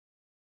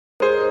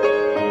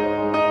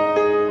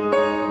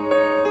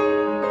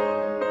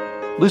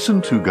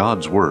Listen to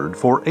God's Word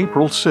for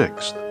April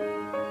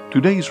 6th.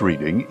 Today's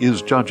reading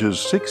is Judges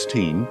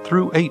 16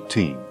 through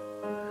 18.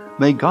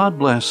 May God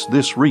bless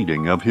this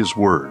reading of His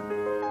Word.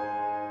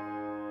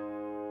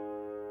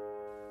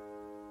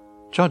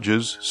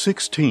 Judges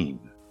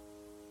 16.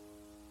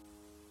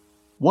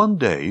 One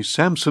day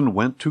Samson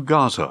went to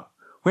Gaza,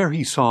 where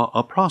he saw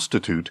a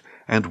prostitute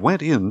and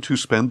went in to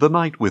spend the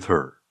night with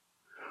her.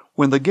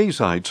 When the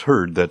Gazites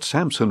heard that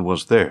Samson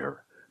was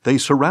there, they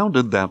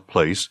surrounded that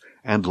place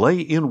and lay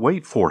in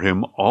wait for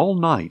him all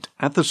night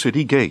at the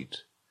city gate.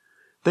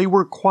 They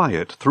were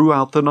quiet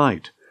throughout the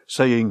night,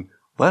 saying,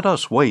 "Let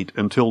us wait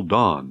until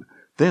dawn,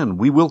 then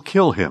we will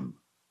kill him."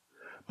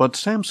 But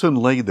Samson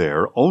lay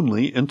there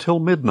only until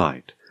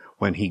midnight,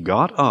 when he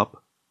got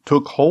up,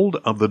 took hold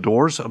of the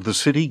doors of the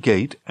city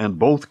gate and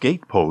both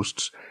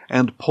gateposts,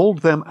 and pulled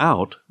them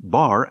out,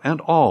 bar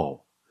and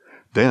all.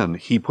 Then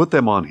he put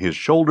them on his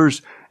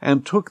shoulders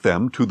and took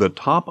them to the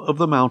top of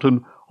the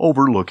mountain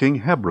overlooking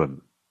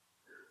Hebron.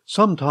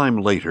 Some time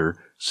later,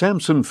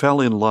 Samson fell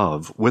in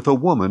love with a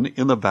woman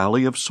in the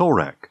valley of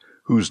Sorek,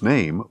 whose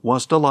name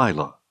was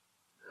Delilah.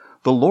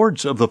 The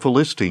lords of the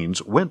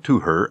Philistines went to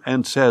her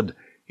and said,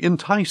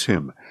 "Entice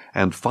him,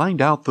 and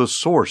find out the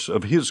source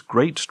of his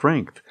great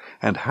strength,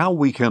 and how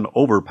we can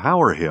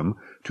overpower him,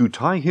 to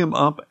tie him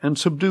up and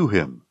subdue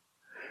him.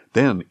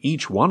 Then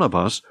each one of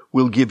us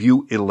will give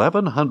you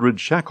 1,100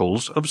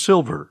 shekels of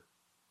silver."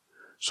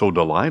 So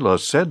Delilah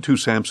said to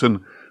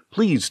Samson,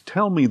 "Please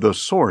tell me the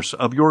source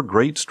of your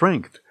great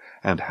strength,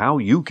 and how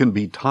you can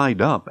be tied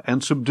up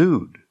and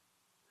subdued."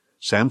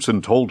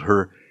 Samson told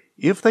her,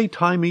 "If they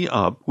tie me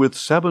up with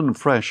 7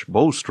 fresh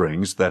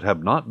bowstrings that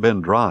have not been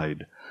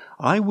dried,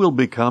 I will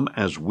become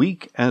as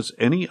weak as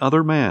any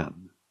other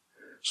man."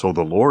 So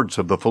the lords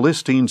of the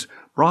Philistines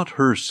brought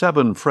her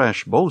 7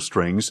 fresh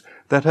bowstrings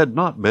that had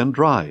not been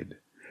dried,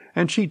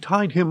 and she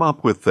tied him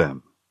up with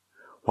them.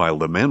 While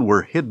the men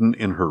were hidden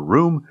in her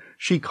room,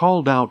 she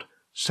called out,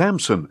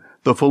 "Samson,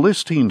 the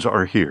Philistines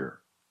are here."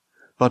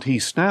 But he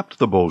snapped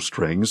the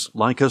bowstrings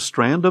like a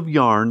strand of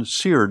yarn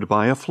seared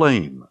by a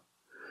flame.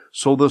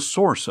 So the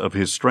source of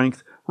his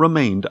strength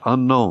remained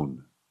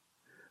unknown.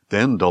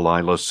 Then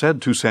Delilah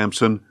said to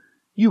Samson,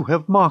 "You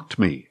have mocked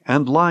me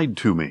and lied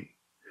to me.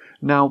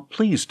 Now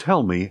please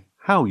tell me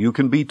how you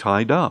can be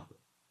tied up."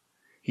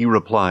 He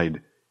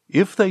replied,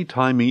 "If they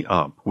tie me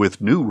up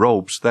with new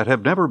ropes that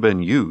have never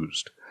been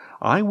used,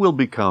 I will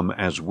become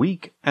as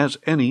weak as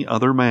any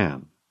other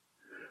man."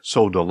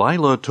 So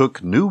Delilah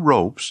took new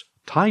ropes,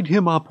 tied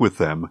him up with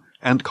them,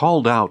 and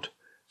called out,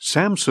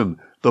 "Samson,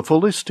 the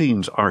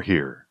Philistines are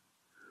here."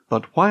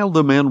 But while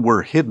the men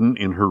were hidden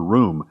in her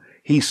room,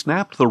 he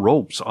snapped the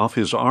ropes off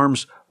his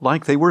arms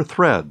like they were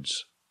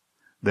threads.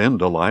 Then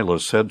Delilah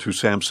said to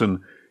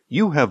Samson,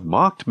 "You have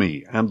mocked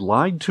me and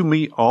lied to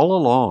me all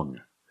along.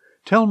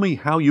 Tell me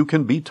how you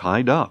can be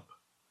tied up."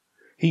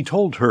 He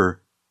told her,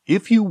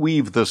 "If you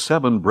weave the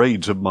 7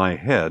 braids of my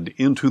head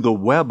into the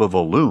web of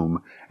a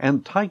loom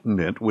and tighten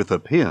it with a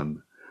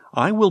pin,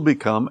 I will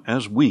become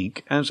as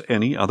weak as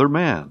any other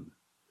man."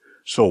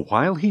 So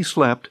while he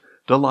slept,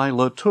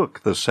 Delilah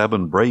took the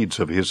 7 braids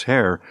of his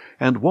hair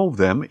and wove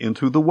them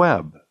into the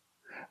web.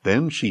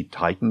 Then she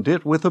tightened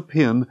it with a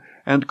pin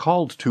and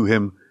called to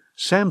him,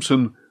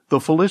 "Samson, the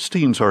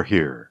Philistines are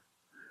here."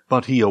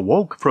 But he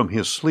awoke from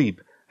his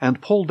sleep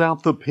and pulled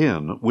out the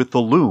pin with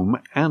the loom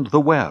and the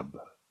web.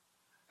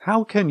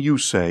 "How can you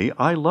say,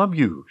 'I love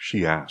you'?"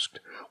 she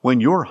asked,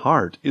 "when your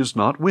heart is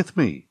not with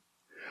me?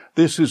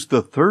 This is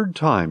the 3rd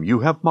time you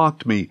have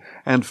mocked me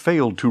and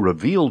failed to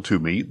reveal to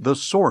me the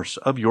source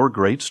of your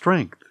great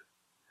strength."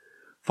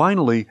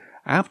 Finally,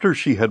 after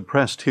she had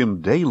pressed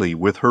him daily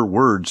with her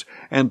words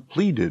and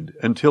pleaded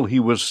until he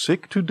was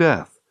sick to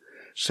death,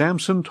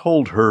 Samson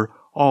told her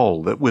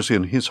all that was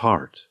in his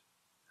heart.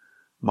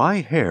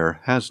 "My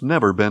hair has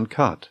never been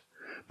cut,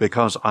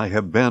 because I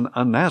have been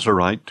a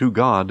Nazirite to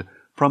God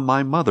from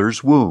my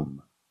mother's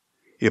womb.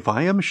 If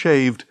I am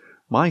shaved,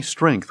 my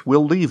strength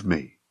will leave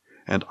me,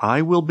 and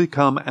I will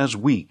become as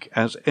weak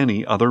as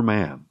any other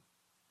man."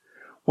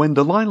 When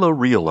Delilah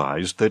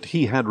realized that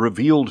he had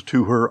revealed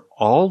to her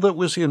all that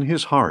was in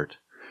his heart,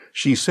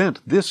 she sent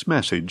this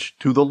message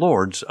to the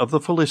lords of the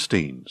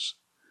Philistines,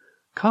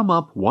 "Come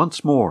up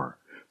once more,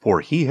 for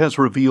he has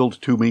revealed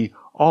to me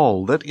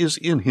all that is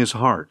in his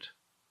heart."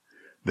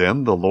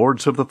 Then the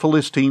lords of the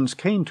Philistines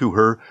came to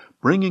her,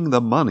 bringing the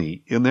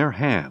money in their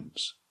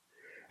hands.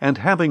 And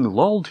having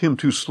lulled him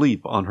to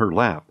sleep on her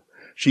lap,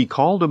 she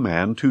called a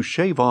man to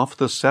shave off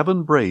the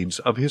 7 braids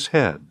of his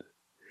head.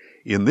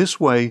 In this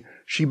way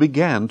she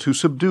began to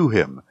subdue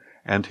him,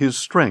 and his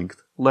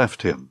strength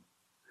left him.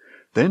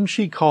 Then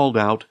she called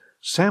out,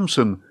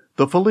 "Samson,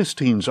 the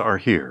Philistines are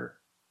here."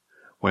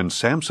 When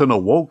Samson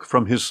awoke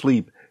from his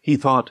sleep, he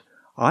thought,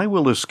 "I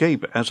will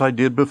escape as I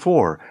did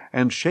before,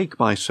 and shake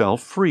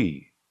myself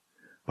free."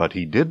 But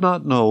he did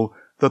not know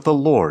that the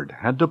Lord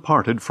had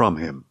departed from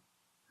him.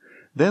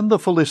 Then the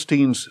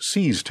Philistines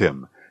seized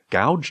him,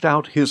 gouged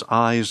out his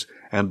eyes,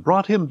 and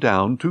brought him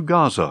down to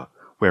Gaza,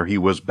 where he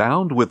was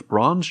bound with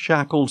bronze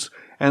shackles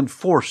and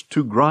forced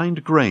to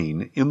grind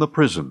grain in the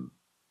prison.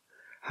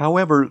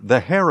 However, the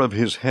hair of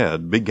his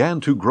head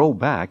began to grow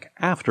back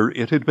after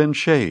it had been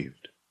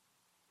shaved.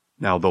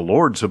 Now the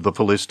lords of the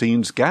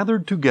Philistines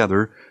gathered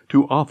together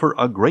to offer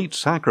a great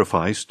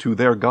sacrifice to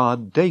their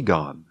god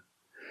Dagon.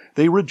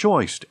 They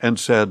rejoiced and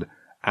said,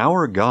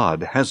 "Our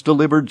God has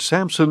delivered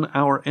Samson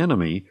our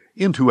enemy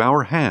into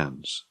our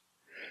hands."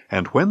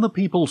 And when the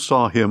people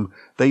saw him,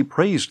 they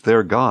praised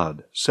their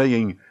God,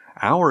 saying,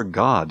 "Our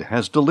God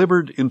has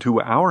delivered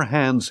into our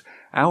hands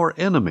our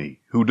enemy,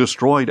 who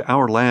destroyed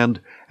our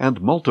land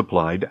and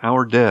multiplied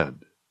our dead."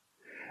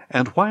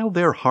 And while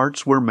their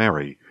hearts were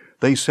merry,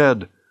 they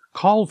said,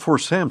 "Call for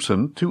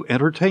Samson to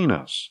entertain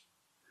us."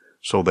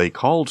 So they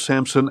called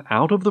Samson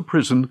out of the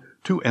prison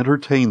to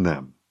entertain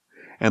them,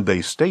 and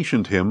they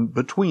stationed him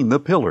between the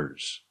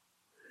pillars.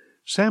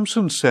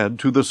 Samson said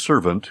to the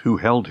servant who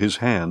held his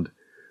hand,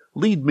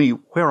 "Lead me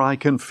where I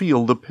can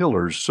feel the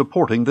pillars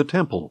supporting the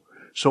temple,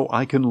 so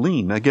I can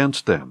lean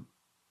against them."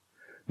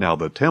 Now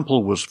the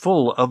temple was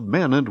full of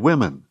men and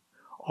women.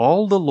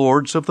 All the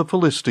lords of the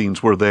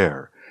Philistines were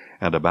there,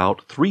 and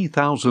about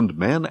 3,000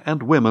 men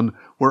and women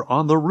were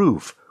on the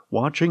roof,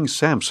 watching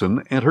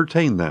Samson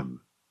entertain them.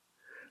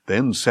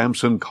 Then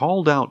Samson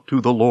called out to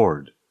the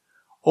Lord,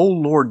 "O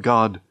Lord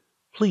God,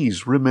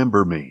 please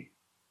remember me.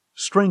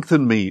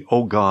 Strengthen me,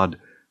 O God,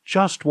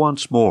 just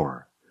once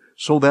more,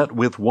 so that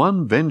with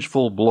one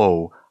vengeful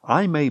blow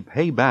I may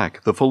pay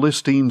back the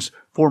Philistines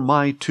for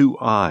my 2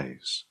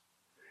 eyes."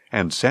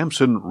 And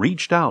Samson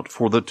reached out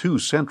for the 2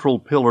 central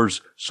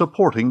pillars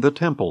supporting the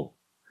temple.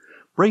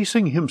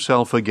 Bracing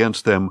himself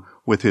against them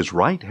with his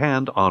right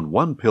hand on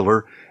one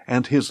pillar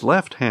and his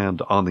left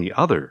hand on the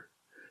other,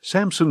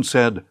 Samson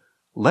said,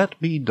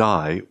 "Let me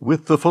die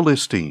with the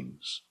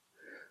Philistines."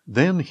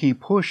 Then he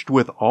pushed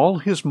with all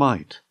his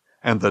might,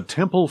 and the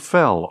temple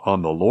fell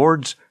on the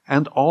lords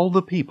and all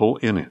the people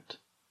in it.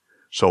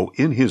 So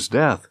in his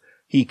death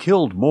he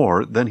killed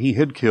more than he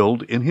had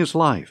killed in his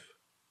life.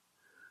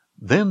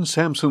 Then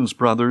Samson's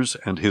brothers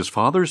and his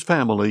father's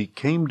family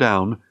came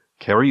down,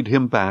 carried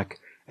him back,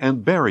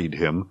 and buried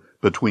him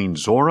between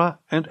Zorah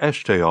and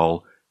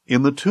Eshtaol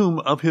in the tomb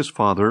of his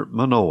father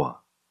Manoah.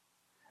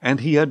 And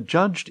he had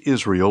judged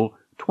Israel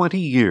 20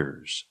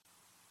 years.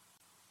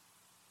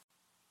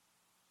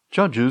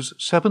 Judges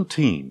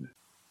 17.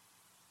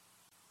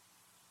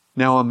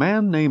 Now a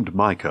man named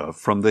Micah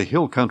from the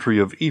hill country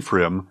of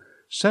Ephraim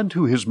said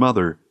to his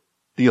mother,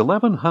 "The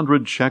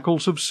 1,100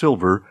 shekels of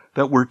silver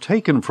that were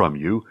taken from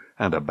you,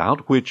 and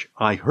about which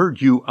I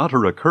heard you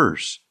utter a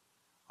curse,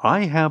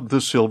 I have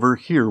the silver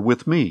here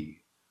with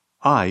me.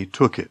 I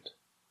took it."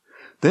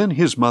 Then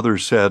his mother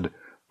said,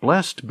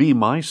 "Blessed be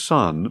my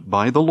son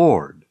by the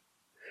Lord."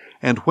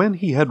 And when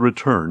he had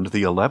returned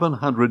the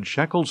 1,100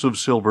 shekels of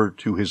silver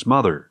to his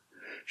mother,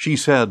 she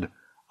said,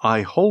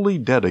 "I wholly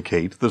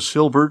dedicate the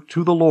silver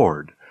to the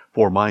Lord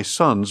for my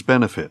son's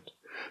benefit,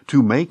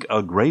 to make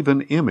a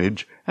graven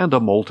image and a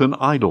molten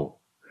idol.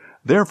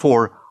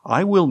 Therefore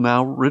I will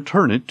now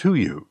return it to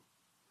you."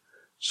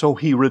 So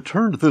he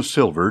returned the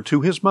silver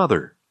to his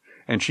mother,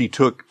 and she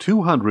took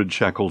 200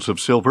 shekels of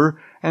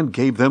silver and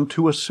gave them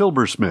to a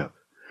silversmith,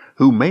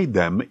 who made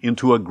them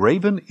into a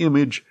graven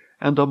image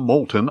and a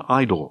molten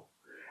idol,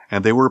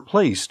 and they were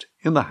placed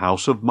in the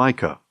house of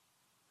Micah.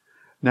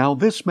 Now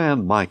this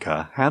man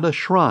Micah had a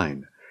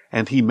shrine,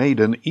 and he made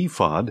an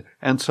ephod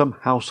and some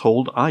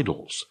household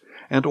idols,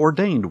 and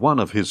ordained one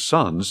of his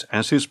sons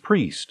as his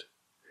priest.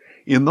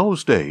 In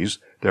those days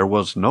there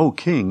was no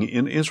king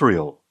in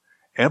Israel.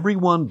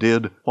 Everyone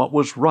did what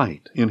was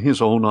right in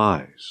his own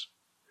eyes.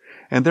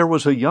 And there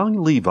was a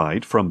young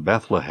Levite from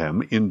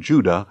Bethlehem in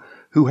Judah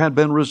who had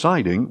been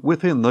residing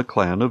within the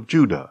clan of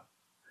Judah.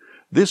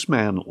 This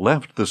man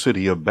left the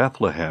city of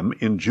Bethlehem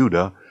in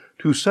Judah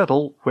to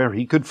settle where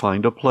he could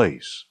find a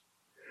place.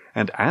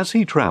 And as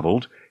he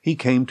traveled, he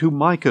came to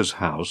Micah's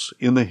house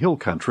in the hill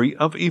country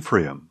of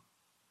Ephraim.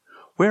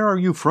 "Where are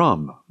you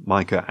from?"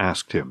 Micah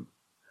asked him.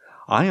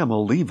 "I am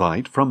a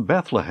Levite from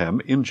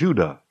Bethlehem in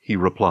Judah," he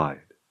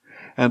replied,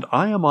 "and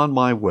I am on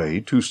my way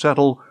to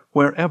settle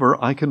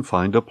wherever I can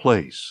find a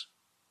place."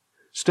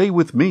 "Stay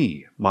with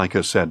me,"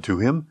 Micah said to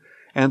him,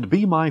 "and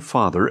be my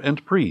father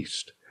and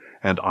priest,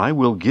 and I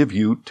will give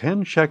you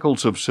 10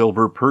 shekels of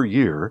silver per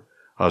year,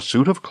 a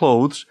suit of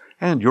clothes,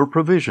 and your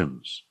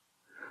provisions."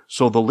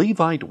 So the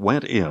Levite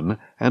went in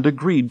and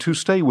agreed to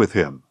stay with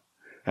him,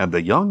 and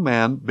the young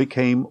man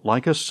became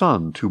like a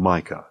son to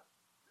Micah.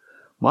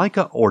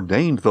 Micah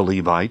ordained the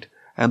Levite,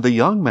 and the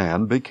young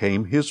man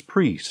became his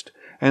priest,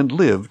 and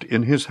lived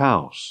in his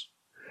house.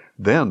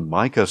 Then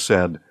Micah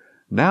said,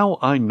 "Now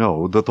I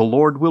know that the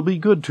Lord will be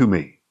good to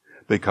me,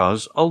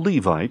 because a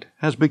Levite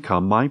has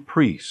become my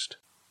priest."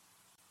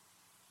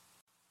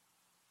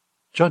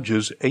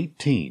 Judges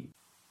 18.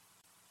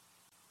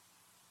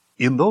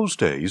 In those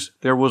days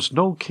there was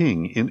no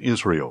king in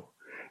Israel,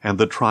 and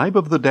the tribe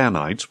of the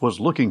Danites was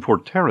looking for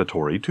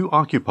territory to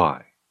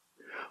occupy.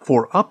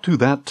 For up to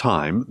that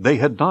time they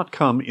had not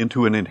come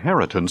into an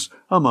inheritance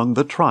among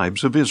the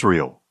tribes of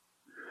Israel.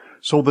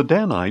 So the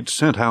Danites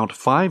sent out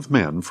 5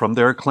 men from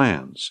their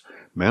clans,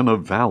 men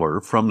of valor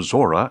from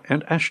Zorah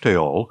and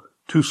Eshtaol,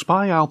 to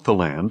spy out the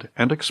land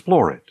and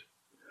explore it.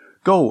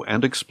 Go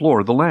and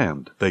explore the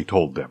land, they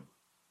told them.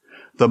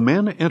 The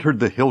men entered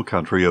the hill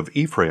country of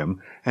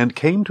Ephraim and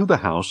came to the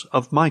house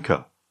of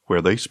Micah,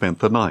 where they spent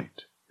the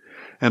night.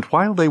 And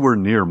while they were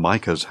near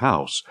Micah's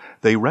house,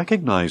 they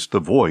recognized the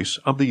voice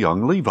of the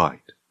young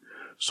Levite.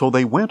 So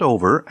they went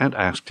over and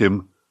asked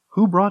him,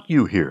 "Who brought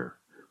you here?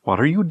 What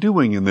are you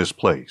doing in this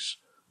place?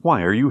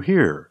 Why are you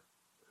here?"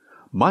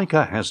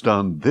 "Micah has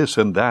done this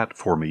and that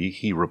for me,"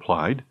 he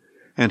replied,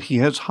 "and he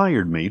has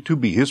hired me to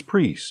be his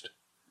priest."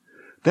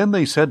 Then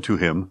they said to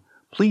him,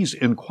 "Please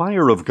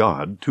inquire of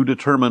God to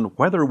determine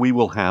whether we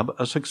will have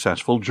a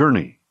successful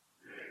journey."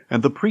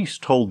 And the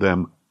priest told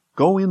them,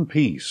 "Go in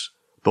peace.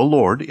 The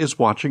Lord is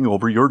watching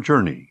over your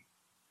journey."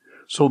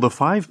 So the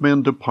 5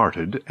 men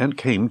departed and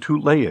came to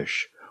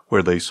Laish,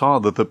 where they saw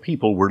that the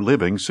people were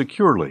living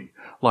securely,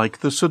 like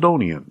the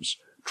Sidonians,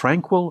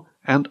 tranquil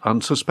and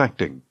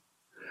unsuspecting.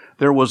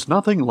 There was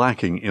nothing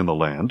lacking in the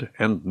land,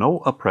 and no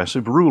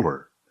oppressive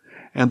ruler.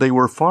 And they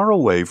were far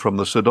away from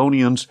the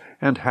Sidonians,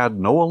 and had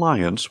no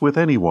alliance with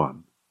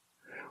anyone.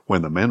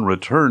 When the men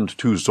returned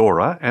to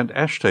Zorah and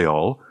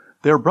Eshtaol,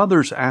 their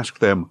brothers asked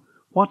them,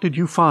 "What did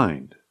you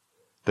find?"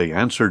 They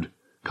answered,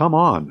 "Come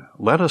on,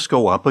 let us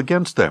go up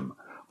against them,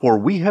 for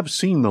we have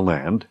seen the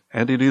land,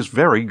 and it is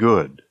very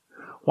good.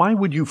 Why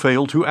would you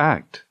fail to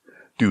act?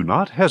 Do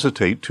not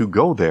hesitate to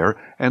go there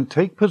and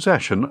take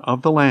possession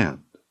of the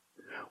land.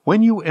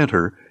 When you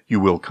enter, you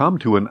will come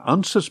to an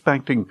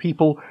unsuspecting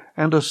people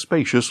and a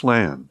spacious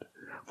land,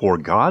 for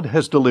God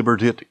has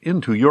delivered it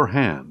into your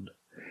hand.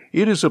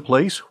 It is a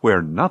place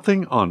where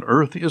nothing on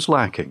earth is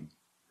lacking."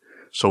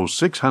 So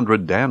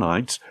 600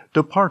 Danites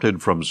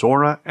departed from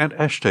Zorah and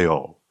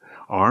Eshtaol,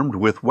 armed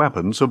with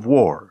weapons of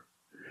war.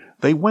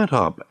 They went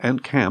up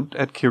and camped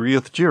at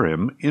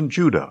Kiriath-Jearim in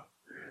Judah.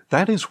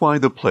 That is why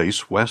the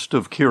place west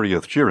of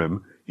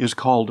Kiriath-Jearim is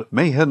called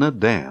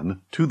Mahaneh-dan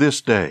to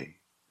this day.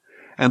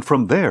 And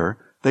from there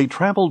they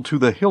traveled to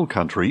the hill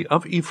country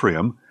of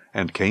Ephraim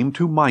and came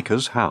to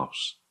Micah's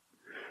house.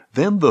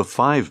 Then the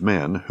 5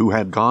 men who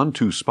had gone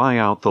to spy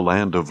out the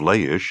land of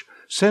Laish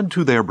said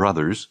to their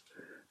brothers,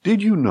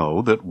 "Did you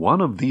know that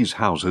one of these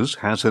houses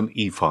has an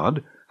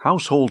ephod,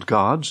 household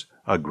gods,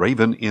 a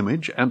graven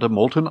image, and a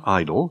molten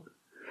idol?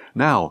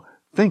 Now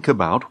think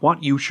about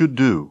what you should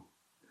do."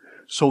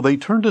 So they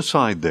turned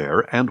aside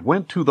there and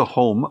went to the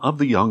home of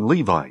the young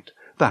Levite,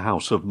 the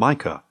house of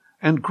Micah,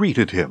 and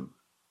greeted him.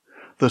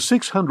 The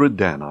 600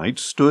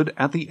 Danites stood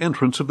at the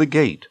entrance of the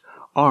gate,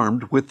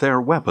 armed with their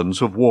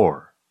weapons of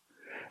war.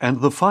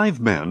 And the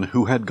 5 men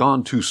who had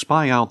gone to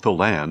spy out the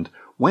land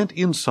went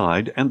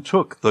inside and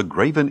took the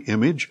graven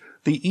image,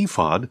 the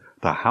ephod,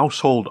 the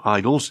household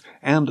idols,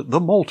 and the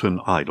molten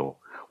idol,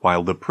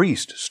 while the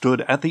priest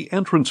stood at the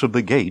entrance of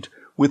the gate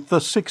with the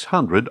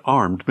 600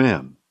 armed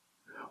men.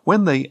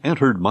 When they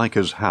entered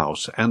Micah's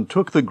house and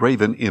took the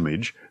graven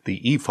image, the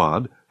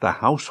ephod, the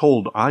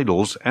household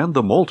idols, and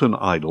the molten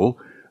idol,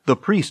 the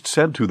priest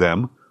said to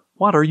them,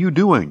 "What are you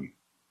doing?"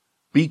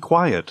 "Be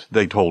quiet,"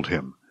 they told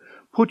him.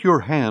 "Put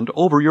your hand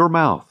over your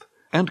mouth,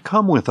 and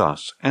come with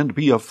us, and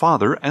be a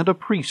father and a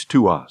priest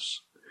to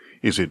us.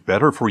 Is it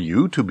better for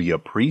you to be a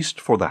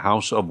priest for the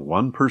house of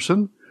one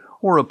person,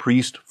 or a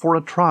priest for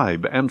a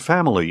tribe and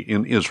family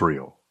in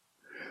Israel?"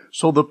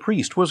 So the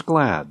priest was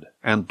glad,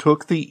 and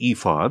took the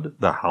ephod,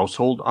 the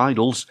household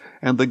idols,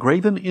 and the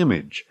graven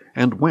image,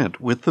 and went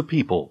with the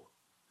people.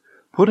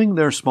 Putting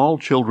their small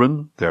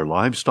children, their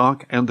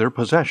livestock, and their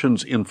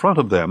possessions in front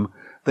of them,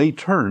 they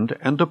turned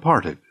and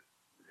departed.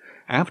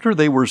 After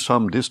they were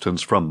some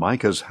distance from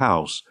Micah's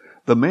house,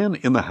 the men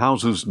in the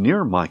houses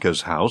near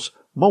Micah's house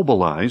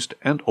mobilized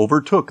and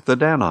overtook the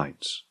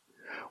Danites.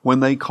 When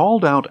they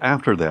called out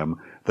after them,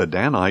 the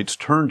Danites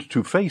turned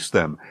to face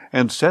them,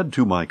 and said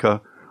to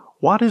Micah,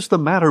 "What is the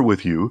matter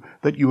with you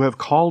that you have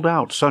called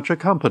out such a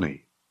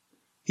company?"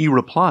 He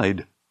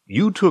replied,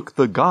 "You took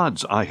the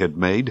gods I had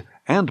made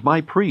and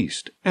my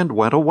priest, and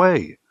went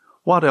away.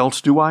 What else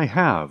do I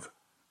have?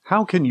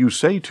 How can you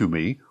say to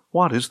me,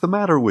 'What is the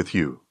matter with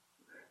you?'"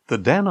 The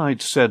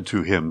Danites said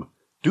to him,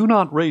 "Do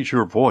not raise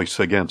your voice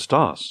against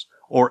us,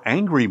 or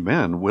angry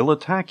men will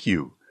attack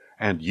you,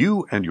 and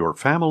you and your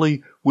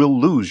family will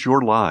lose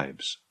your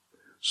lives."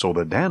 So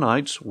the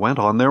Danites went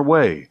on their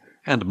way,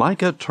 and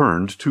Micah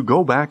turned to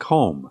go back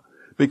home,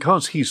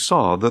 because he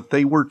saw that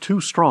they were too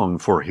strong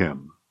for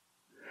him.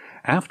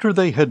 After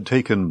they had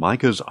taken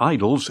Micah's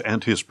idols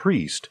and his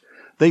priest,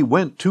 they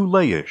went to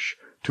Laish,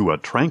 to a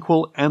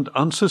tranquil and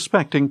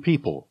unsuspecting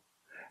people,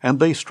 and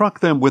they struck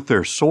them with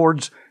their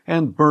swords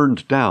and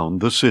burned down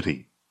the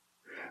city.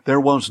 There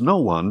was no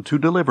one to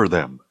deliver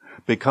them,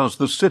 because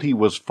the city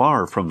was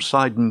far from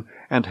Sidon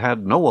and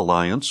had no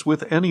alliance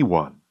with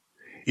anyone.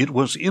 It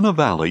was in a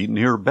valley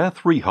near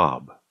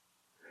Beth-rehob.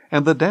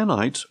 And the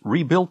Danites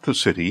rebuilt the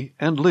city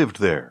and lived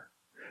there.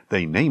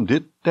 They named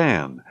it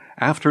Dan,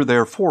 after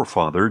their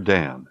forefather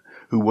Dan,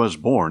 who was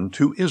born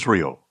to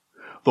Israel,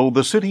 though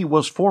the city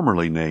was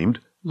formerly named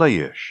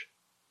Laish.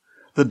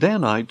 The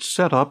Danites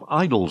set up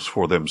idols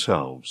for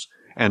themselves,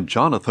 and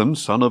Jonathan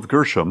son of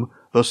Gershom,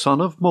 the son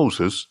of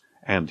Moses,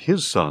 and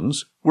his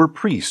sons were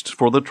priests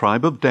for the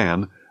tribe of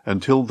Dan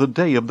until the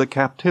day of the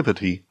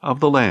captivity of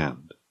the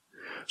land.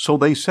 So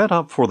they set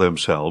up for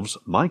themselves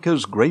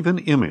Micah's graven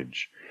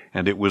image,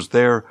 and it was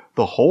there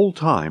the whole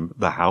time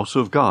the house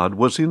of God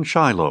was in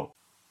Shiloh.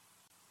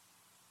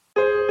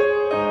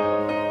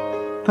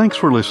 Thanks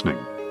for listening,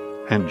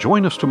 and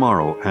join us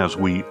tomorrow as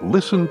we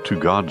listen to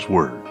God's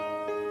Word.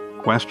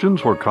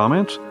 Questions or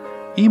comments?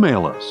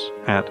 Email us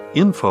at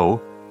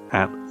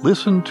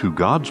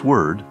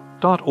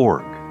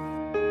info@listentogodsword.org.